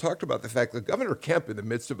panel talked about the fact that Governor Kemp, in the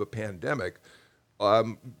midst of a pandemic,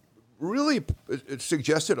 really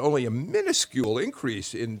suggested only a minuscule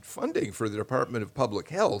increase in funding for the Department of Public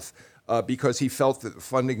Health because he felt that the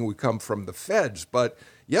funding would come from the feds. But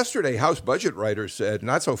yesterday, House budget writers said,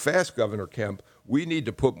 not so fast, Governor Kemp. We need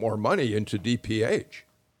to put more money into DPH.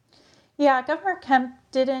 Yeah, Governor Kemp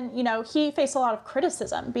didn't, he faced a lot of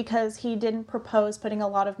criticism because he didn't propose putting a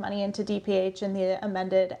lot of money into DPH in the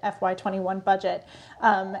amended FY21 budget.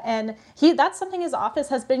 And that's something his office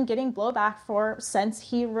has been getting blowback for since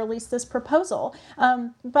he released this proposal.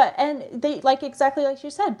 And they, exactly like you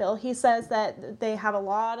said, Bill, he says that they have a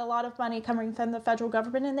lot of money coming from the federal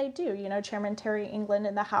government, and they do. Chairman Terry England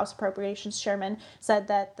and the House Appropriations Chairman said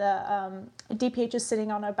that the DPH is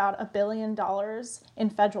sitting on about $1 billion in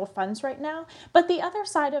federal funds right now. But the other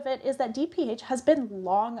side of it is that DPH has been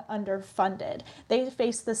long underfunded. They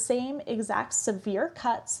face the same exact severe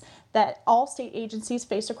cuts that all state agencies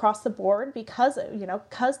face across the board because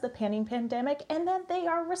the pandemic, and then they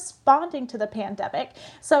are responding to the pandemic.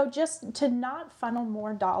 So just to not funnel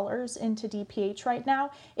more dollars into DPH right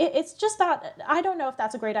now, it's just not, I don't know if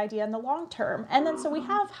that's a great idea in the long term. And then so we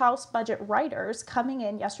have House budget writers coming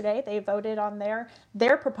in yesterday. They voted on their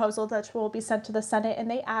proposal that will be sent to the Senate, and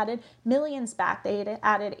they added millions back. They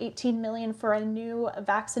added $18 million for a new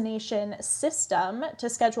vaccination system to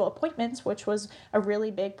schedule appointments, which was a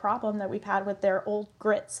really big problem that we've had with their old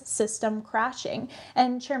GRITS system crashing.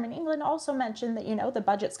 And Chairman England also mentioned that, the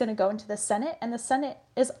budget's going to go into the Senate, and the Senate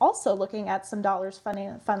is also looking at some dollars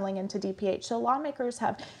funneling into DPH. So lawmakers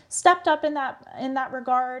have stepped up in that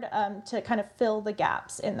regard to kind of fill the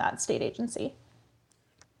gaps in that state agency.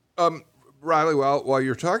 Riley, while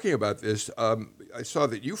you're talking about this, I saw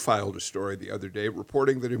that you filed a story the other day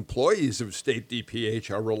reporting that employees of state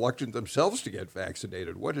DPH are reluctant themselves to get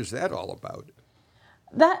vaccinated. What is that all about?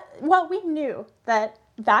 We knew that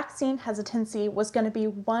vaccine hesitancy was going to be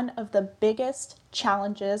one of the biggest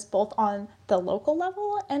challenges, both on the local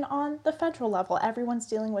level and on the federal level. Everyone's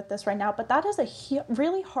dealing with this right now, but that is a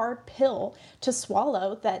really hard pill to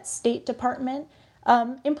swallow that State Department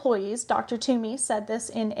employees. Dr. Toomey said this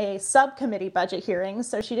in a subcommittee budget hearing.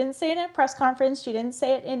 So she didn't say it in a press conference. She didn't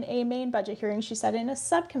say it in a main budget hearing. She said it in a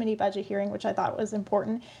subcommittee budget hearing, which I thought was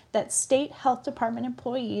important, that state health department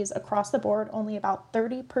employees across the board, only about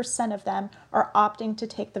 30% of them are opting to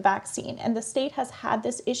take the vaccine. And the state has had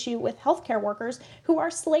this issue with healthcare workers who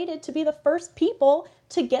are slated to be the first people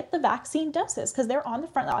to get the vaccine doses because they're on the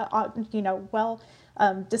front,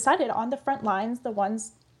 decided on the front lines, the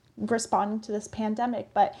ones responding to this pandemic.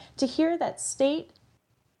 But to hear that state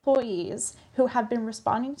employees who have been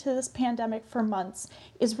responding to this pandemic for months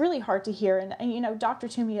is really hard to hear. And Dr.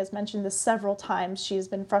 Toomey has mentioned this several times. She has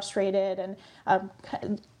been frustrated and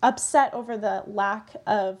upset over the lack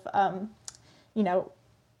of, over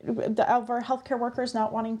healthcare workers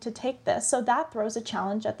not wanting to take this. So that throws a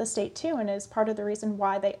challenge at the state too, and is part of the reason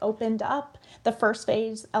why they opened up the first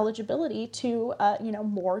phase eligibility to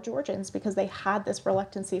more Georgians, because they had this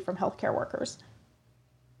reluctancy from healthcare workers.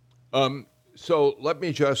 So let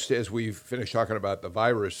me just, as we finish talking about the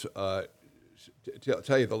virus,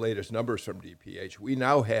 tell you the latest numbers from DPH. We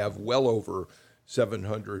now have well over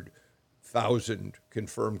 700,000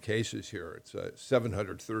 confirmed cases here. It's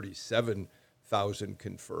 737,000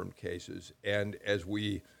 confirmed cases. And as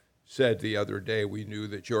we said the other day, we knew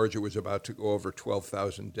that Georgia was about to go over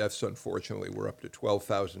 12,000 deaths. Unfortunately, we're up to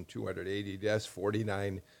 12,280 deaths,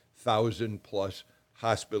 49,000 plus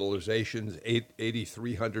hospitalizations.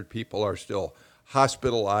 8,300 people are still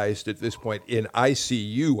hospitalized at this point in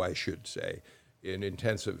ICU, I should say, in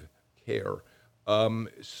intensive care.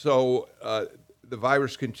 So the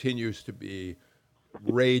virus continues to be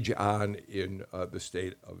rage on in the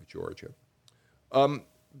state of Georgia.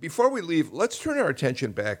 Before we leave, let's turn our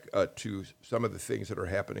attention back to some of the things that are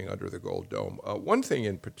happening under the Gold Dome. One thing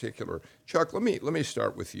in particular, Chuck, let me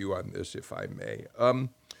start with you on this, if I may.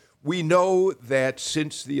 We know that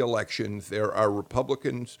since the election, there are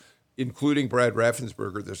Republicans, including Brad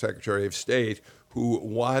Raffensperger, the Secretary of State, who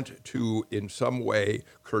want to, in some way,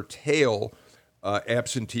 curtail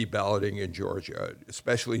absentee balloting in Georgia,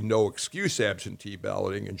 especially no-excuse absentee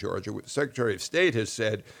balloting in Georgia. What the Secretary of State has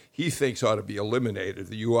said he thinks ought to be eliminated,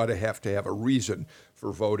 that you ought to have a reason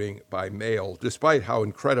for voting by mail, despite how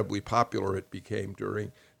incredibly popular it became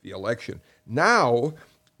during the election. Now,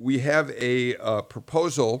 we have a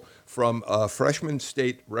proposal from freshman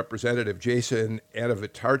state representative Jason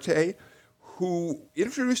Anavitarte, who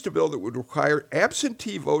introduced a bill that would require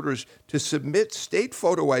absentee voters to submit state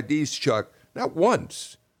photo IDs, Chuck, not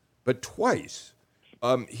once, but twice.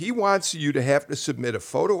 He wants you to have to submit a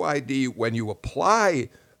photo ID when you apply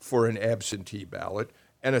for an absentee ballot,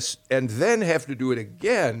 and then have to do it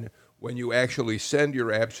again when you actually send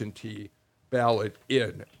your absentee ballot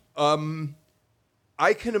in.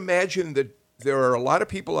 I can imagine that there are a lot of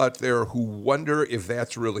people out there who wonder if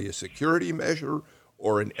that's really a security measure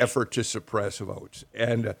or an effort to suppress votes.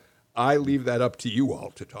 And I leave that up to you all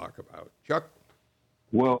to talk about. Chuck?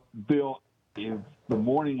 Well, Bill, if the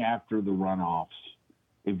morning after the runoffs,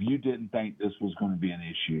 if you didn't think this was going to be an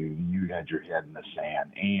issue, you had your head in the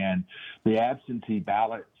sand. And the absentee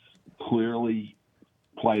ballots clearly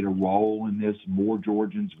played a role in this. More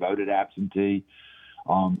Georgians voted absentee.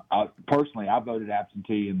 Personally, I voted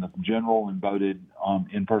absentee in the general and voted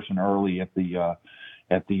in person early at the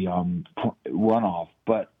runoff.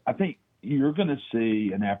 But I think you're going to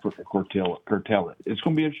see an effort to curtail it. It's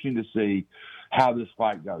going to be interesting to see how this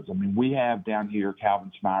fight goes. I mean, we have down here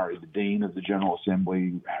Calvin Smyrie, the dean of the General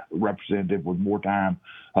Assembly, representative with more time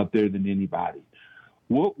up there than anybody.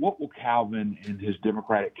 What will Calvin and his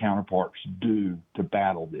Democratic counterparts do to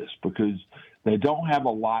battle this? Because they don't have a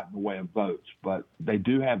lot in the way of votes, but they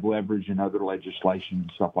do have leverage in other legislation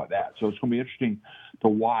and stuff like that. So it's going to be interesting to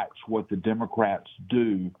watch what the Democrats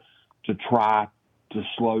do to try to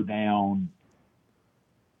slow down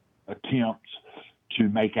attempts to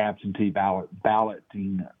make absentee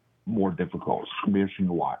balloting more difficult. It's going to be interesting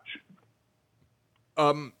to watch.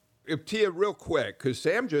 Tia, real quick, because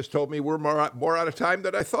Sam just told me we're more out of time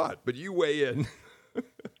than I thought, but you weigh in.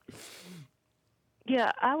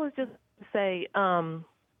 Yeah, I was just to say, darn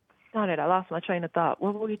it, I lost my train of thought.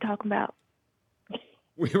 What were we talking about?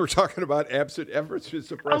 We were talking about efforts to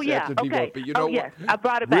suppress absentee vote, but you know what? I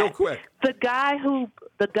brought it back. Real quick. The guy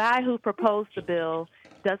who proposed the bill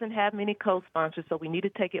doesn't have many co-sponsors, so we need to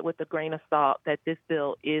take it with a grain of salt that this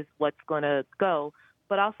bill is what's going to go.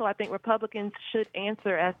 But also, I think Republicans should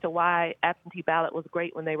answer as to why absentee ballot was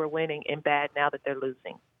great when they were winning and bad now that they're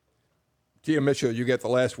losing. Tia Mitchell, you get the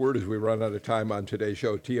last word as we run out of time on today's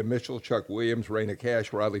show. Tia Mitchell, Chuck Williams, Raina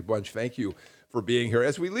Cash, Riley Bunch, thank you for being here.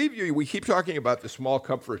 As we leave you, we keep talking about the small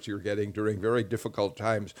comforts you're getting during very difficult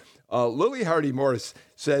times. Lily Hardy Morris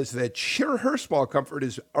says that her small comfort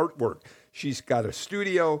is artwork. She's got a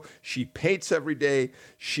studio. She paints every day.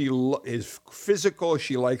 She is physical.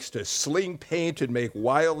 She likes to sling paint and make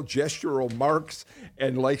wild gestural marks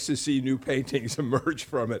and likes to see new paintings emerge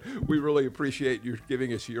from it. We really appreciate you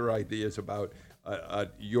giving us your ideas about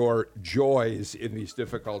your joys in these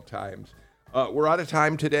difficult times. We're out of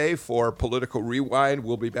time today for Political Rewind.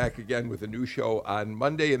 We'll be back again with a new show on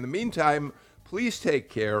Monday. In the meantime, please take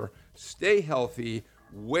care, stay healthy,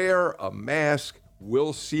 wear a mask.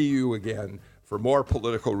 We'll see you again for more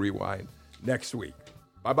Political Rewind next week.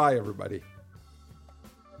 Bye-bye, everybody.